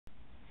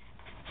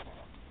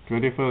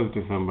21st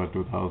December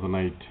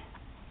 2008.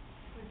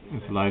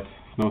 It's a light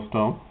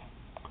snowstorm.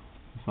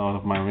 It's out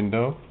of my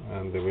window,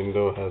 and the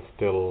window has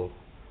still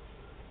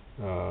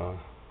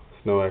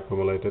snow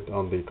accumulated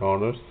on the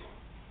corners.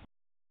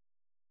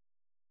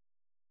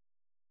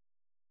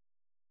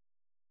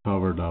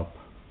 Covered up.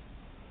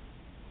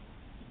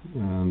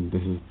 And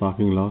this is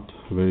parking lot.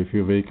 Very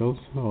few vehicles.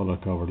 All are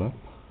covered up.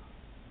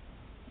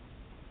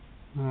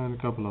 And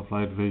a couple of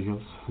light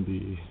vehicles.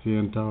 The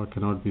CN tower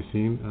cannot be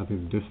seen at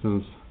its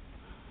distance.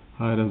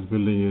 Highlands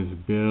building is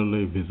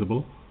barely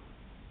visible.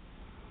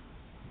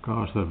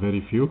 Cars are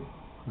very few.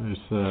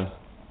 It's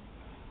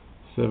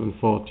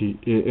 7:40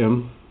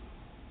 a.m.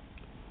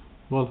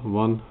 Well,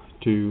 1,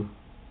 2,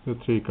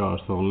 3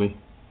 cars only,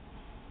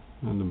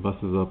 and the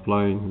buses are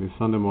plying. This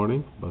Sunday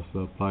morning, buses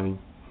are plying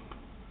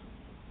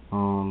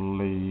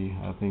only,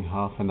 I think,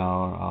 half an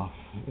hour off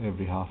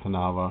every half an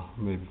hour,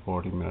 maybe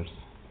 40 minutes.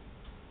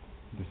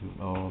 This is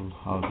all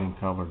housing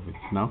covered with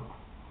snow.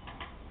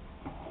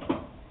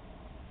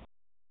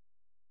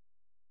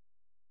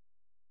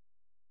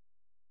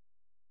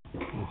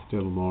 It's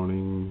still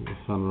morning. The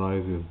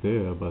sunrise is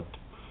there, but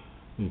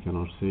you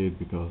cannot see it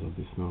because of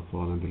the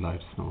snowfall and the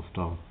light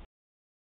snowstorm.